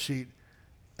driver's seat,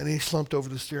 and he slumped over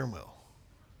the steering wheel.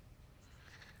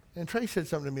 And Trey said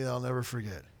something to me that I'll never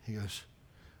forget. He goes,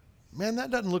 man,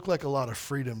 that doesn't look like a lot of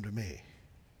freedom to me.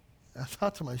 And I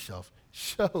thought to myself,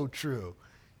 so true,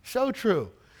 so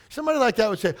true. Somebody like that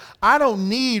would say, I don't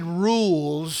need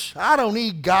rules. I don't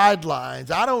need guidelines.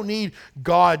 I don't need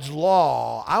God's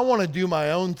law. I want to do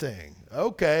my own thing.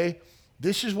 Okay,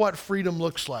 this is what freedom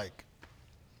looks like.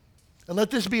 And let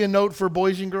this be a note for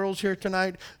boys and girls here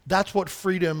tonight. That's what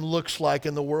freedom looks like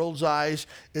in the world's eyes,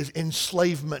 is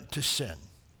enslavement to sin.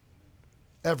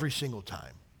 Every single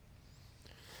time.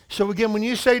 So again, when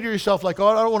you say to yourself, like, oh,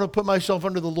 I don't want to put myself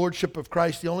under the lordship of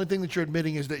Christ, the only thing that you're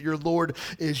admitting is that your Lord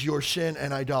is your sin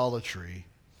and idolatry.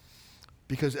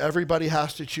 Because everybody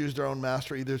has to choose their own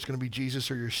master. Either it's going to be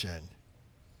Jesus or your sin.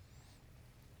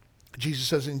 Jesus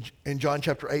says in John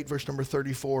chapter 8, verse number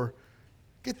 34,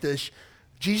 get this,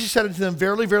 Jesus said unto them,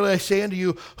 verily, verily, I say unto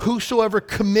you, whosoever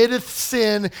committeth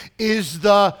sin is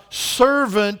the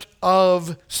servant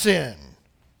of sin.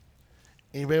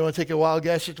 Anybody want to take a wild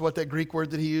guess at what that Greek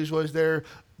word that he used was there?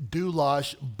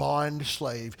 Doulos, bond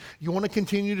slave. You want to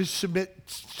continue to submit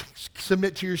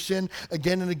to your sin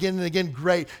again and again and again?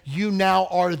 Great. You now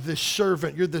are the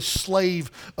servant. You're the slave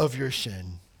of your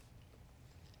sin.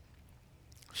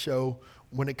 So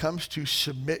when it comes to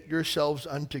submit yourselves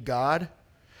unto God,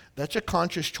 that's a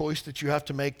conscious choice that you have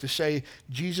to make to say,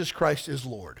 Jesus Christ is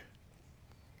Lord.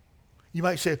 You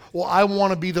might say, well, I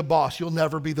want to be the boss. You'll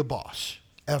never be the boss,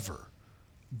 ever.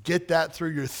 Get that through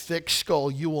your thick skull.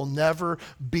 You will never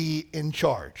be in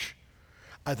charge.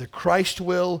 Either Christ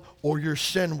will or your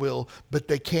sin will, but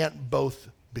they can't both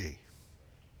be.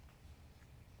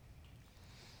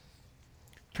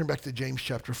 Turn back to James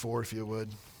chapter 4, if you would.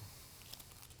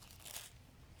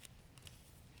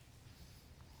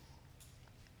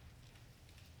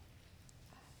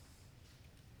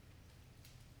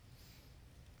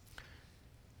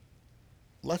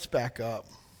 Let's back up.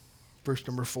 Verse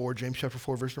number 4, James chapter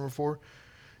 4, verse number 4.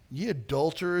 Ye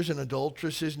adulterers and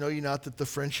adulteresses, know ye not that the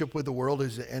friendship with the world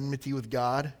is enmity with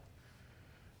God?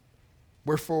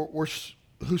 Wherefore,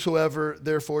 whosoever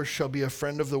therefore shall be a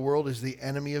friend of the world is the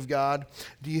enemy of God.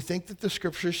 Do you think that the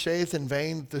scripture saith in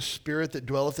vain that the spirit that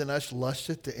dwelleth in us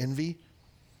lusteth to envy?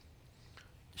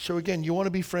 So again, you want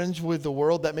to be friends with the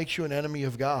world, that makes you an enemy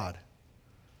of God.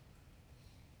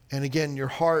 And again, your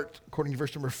heart, according to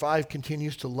verse number 5,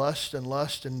 continues to lust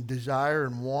and desire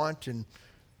and want. And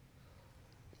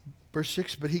verse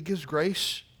 6, but he gives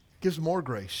grace, gives more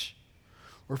grace.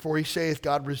 Wherefore he saith,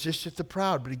 God resisteth the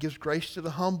proud, but he gives grace to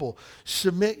the humble.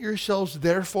 Submit yourselves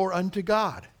therefore unto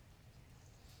God.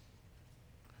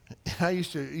 And I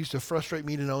used to frustrate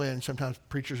me to no end. Sometimes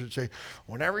preachers would say,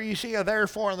 whenever you see a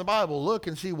therefore in the Bible, look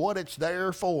and see what it's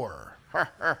there for.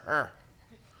 I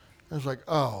was like,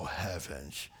 oh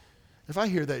heavens. If I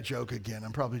hear that joke again,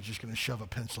 I'm probably just going to shove a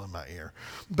pencil in my ear.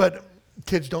 But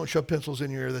kids, don't shove pencils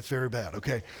in your ear. That's very bad,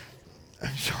 okay?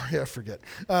 I'm sorry, I forget.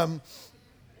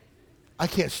 I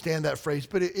can't stand that phrase,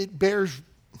 but it bears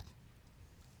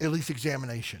at least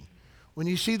examination. When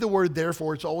you see the word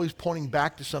therefore, it's always pointing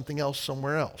back to something else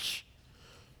somewhere else.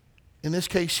 In this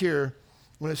case here,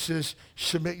 when it says,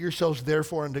 submit yourselves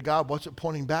therefore unto God, what's it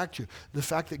pointing back to? The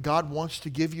fact that God wants to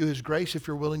give you his grace if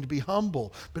you're willing to be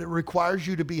humble. But it requires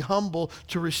you to be humble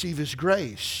to receive his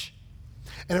grace.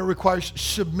 And it requires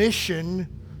submission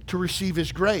to receive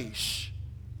his grace.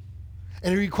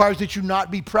 And he requires that you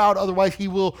not be proud, otherwise he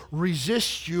will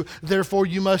resist you. Therefore,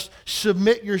 you must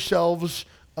submit yourselves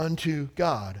unto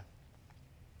God.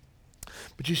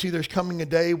 But you see, there's coming a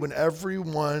day when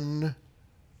everyone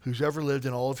who's ever lived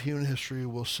in all of human history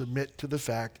will submit to the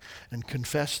fact and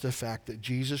confess the fact that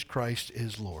Jesus Christ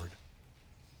is Lord.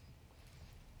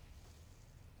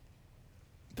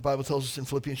 The Bible tells us in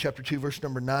Philippians chapter 2, verse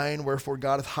number 9, wherefore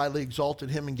God hath highly exalted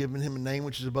him and given him a name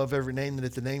which is above every name, that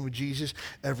at the name of Jesus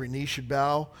every knee should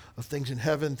bow, of things in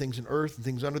heaven, things in earth, and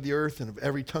things under the earth, and of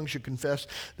every tongue should confess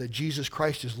that Jesus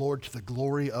Christ is Lord, to the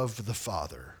glory of the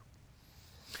Father.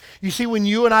 You see, when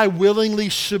you and I willingly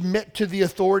submit to the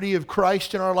authority of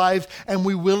Christ in our lives, and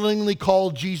we willingly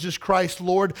call Jesus Christ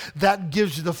Lord, that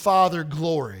gives the Father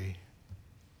glory.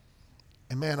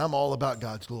 And man, I'm all about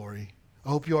God's glory. I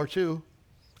hope you are too.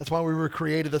 That's why we were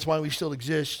created. That's why we still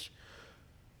exist.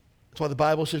 That's why the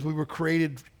Bible says we were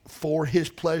created for his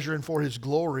pleasure and for his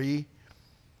glory.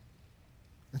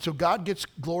 And so God gets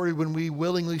glory when we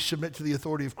willingly submit to the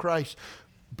authority of Christ.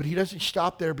 But he doesn't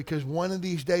stop there, because one of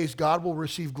these days God will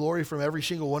receive glory from every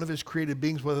single one of his created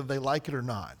beings, whether they like it or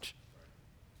not.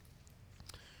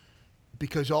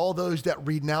 Because all those that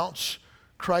renounce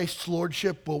Christ's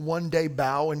lordship will one day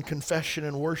bow in confession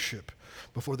and worship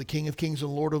before the King of Kings and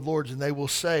Lord of Lords, and they will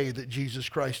say that Jesus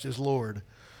Christ is Lord.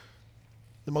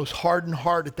 The most hardened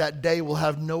heart at that day will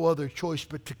have no other choice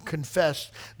but to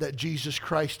confess that Jesus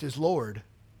Christ is Lord.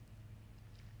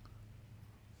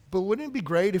 But wouldn't it be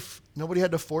great if nobody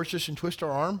had to force us and twist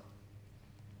our arm?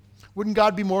 Wouldn't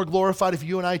God be more glorified if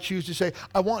you and I choose to say,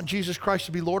 I want Jesus Christ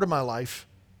to be Lord of my life?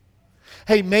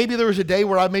 Hey, maybe there was a day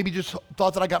where I maybe just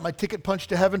thought that I got my ticket punched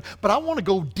to heaven, but I want to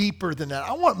go deeper than that.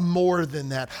 I want more than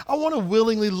that. I want to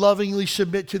willingly, lovingly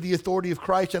submit to the authority of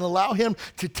Christ and allow him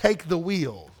to take the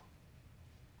wheel.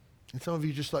 And some of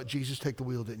you just let Jesus take the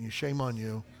wheel, didn't you? Shame on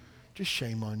you. Just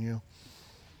shame on you.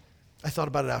 I thought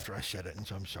about it after I said it, and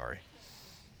so I'm sorry.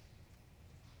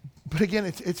 But again,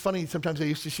 it's funny. Sometimes I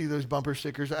used to see those bumper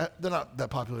stickers. They're not that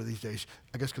popular these days,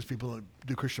 I guess, because people don't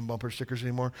do Christian bumper stickers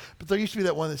anymore. But there used to be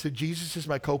that one that said, Jesus is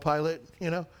my co-pilot, you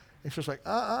know? It's just like,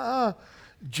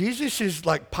 Jesus is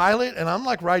like pilot, and I'm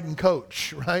like riding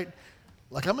coach, right?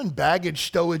 Like I'm in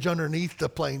baggage stowage underneath the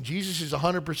plane. Jesus is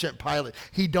 100% pilot.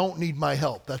 He don't need my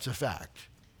help. That's a fact.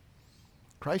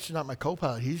 Christ is not my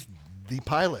co-pilot. He's the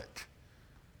pilot.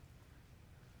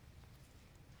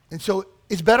 And so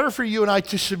it's better for you and I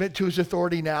to submit to his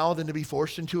authority now than to be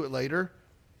forced into it later.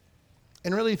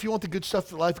 And really, if you want the good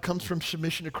stuff of life, it comes from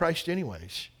submission to Christ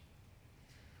anyways.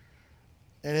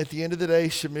 And at the end of the day,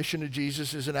 submission to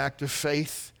Jesus is an act of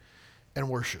faith and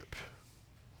worship.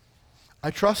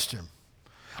 I trust him.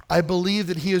 I believe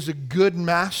that he is a good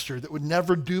master that would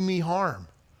never do me harm.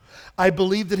 I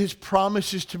believe that his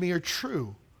promises to me are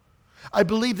true. I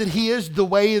believe that he is the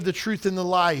way, the truth, and the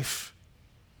life.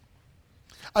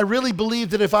 I really believe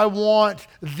that if I want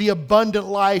the abundant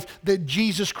life, that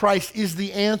Jesus Christ is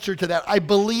the answer to that. I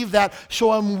believe that,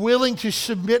 so I'm willing to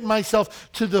submit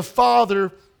myself to the Father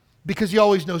because he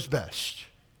always knows best.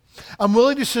 I'm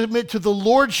willing to submit to the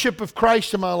lordship of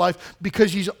Christ in my life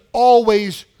because he's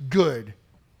always good.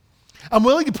 I'm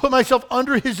willing to put myself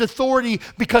under his authority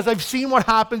because I've seen what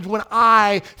happens when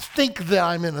I think that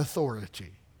I'm in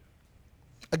authority.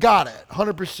 I got it,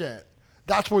 100%.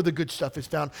 That's where the good stuff is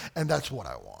found, and that's what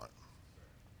I want.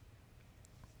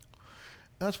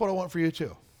 And that's what I want for you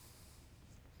too.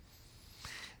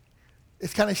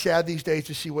 It's kind of sad these days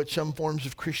to see what some forms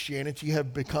of Christianity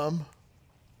have become.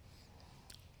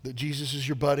 That Jesus is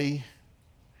your buddy,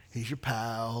 he's your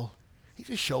pal, he's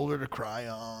a shoulder to cry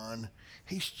on,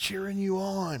 he's cheering you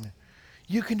on.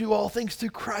 You can do all things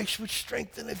through Christ which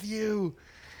strengtheneth you.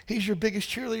 He's your biggest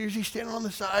cheerleader. He's standing on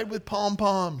the side with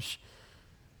pom-poms.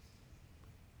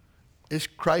 Is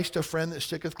Christ a friend that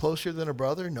sticketh closer than a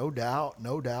brother? No doubt,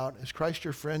 no doubt. Is Christ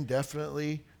your friend?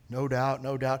 Definitely. No doubt,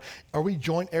 no doubt. Are we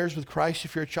joint heirs with Christ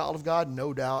if you're a child of God?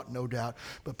 No doubt, no doubt.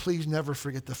 But please never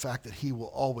forget the fact that he will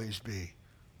always be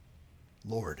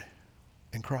Lord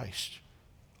in Christ.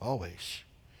 Always.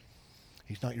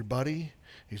 He's not your buddy.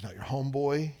 He's not your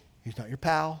homeboy. He's not your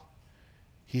pal.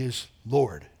 He is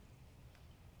Lord.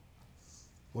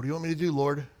 What do you want me to do,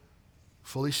 Lord?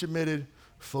 Fully submitted,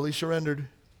 fully surrendered.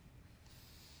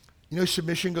 You know,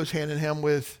 submission goes hand in hand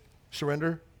with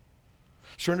surrender.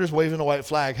 Surrender is waving a white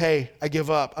flag. Hey, I give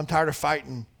up. I'm tired of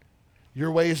fighting. Your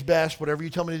way is best. Whatever you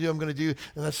tell me to do, I'm going to do.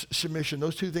 And that's submission.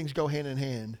 Those two things go hand in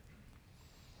hand.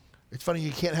 It's funny,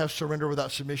 you can't have surrender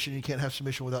without submission. You can't have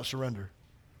submission without surrender.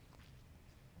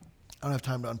 I don't have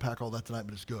time to unpack all that tonight,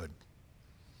 but it's good.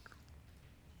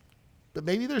 But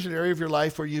maybe there's an area of your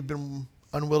life where you've been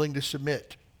unwilling to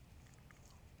submit.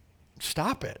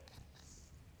 Stop it.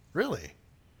 Really?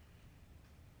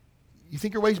 You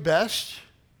think your way's best?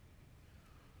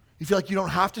 You feel like you don't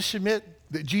have to submit,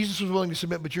 that Jesus was willing to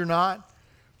submit, but you're not?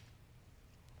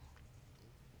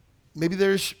 Maybe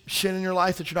there's sin in your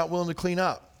life that you're not willing to clean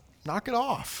up. Knock it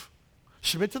off.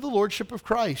 Submit to the lordship of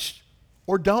Christ,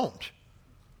 or don't.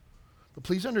 But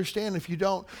please understand, if you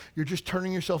don't, you're just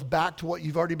turning yourself back to what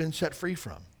you've already been set free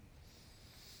from.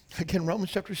 Again,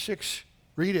 Romans chapter 6,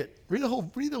 read it. Read the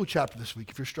whole chapter this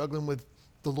week if you're struggling with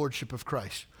the lordship of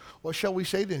Christ. What shall we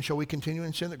say then? Shall we continue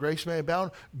in sin that grace may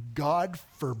abound? God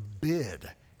forbid.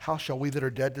 How shall we that are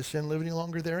dead to sin live any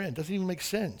longer therein? It doesn't even make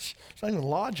sense. It's not even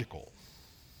logical.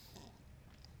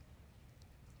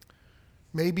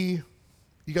 Maybe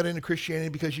you got into Christianity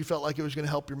because you felt like it was going to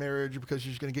help your marriage, or because it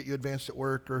was going to get you advanced at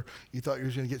work, or you thought you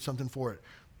were going to get something for it.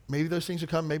 Maybe those things will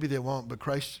come, maybe they won't, but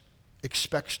Christ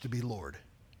expects to be Lord.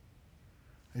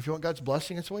 And if you want God's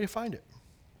blessing, it's the way to find it.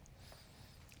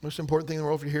 Most important thing in the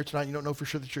world, if you're here tonight, you don't know for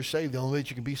sure that you're saved. The only way that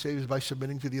you can be saved is by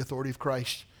submitting to the authority of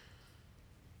Christ.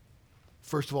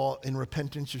 First of all, in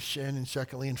repentance of sin, and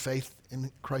secondly, in faith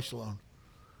in Christ alone.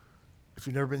 If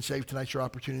you've never been saved, tonight's your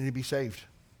opportunity to be saved.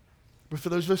 But for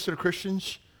those of us that are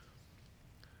Christians,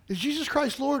 is Jesus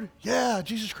Christ Lord? Yeah,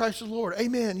 Jesus Christ is Lord.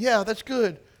 Amen. Yeah, that's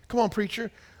good. Come on,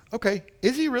 preacher. Okay,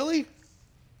 is he really?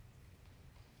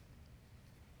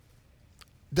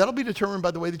 That'll be determined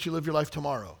by the way that you live your life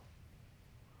tomorrow.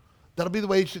 That'll be the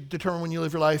way to determine when you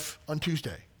live your life on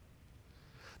Tuesday.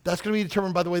 That's going to be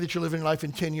determined by the way that you're living your life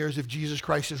in 10 years, if Jesus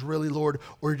Christ is really Lord,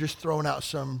 or you're just throwing out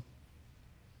some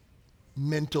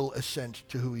mental assent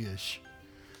to who he is.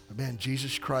 But man,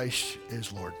 Jesus Christ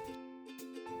is Lord.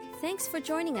 Thanks for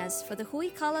joining us for the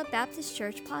Huikala Baptist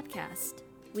Church podcast.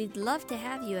 We'd love to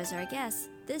have you as our guest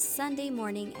this Sunday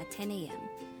morning at 10 a.m.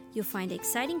 You'll find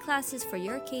exciting classes for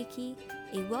your keiki,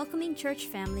 a welcoming church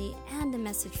family, and a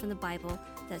message from the Bible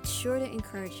that's sure to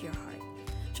encourage your heart.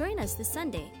 Join us this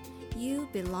Sunday. You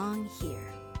belong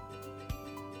here.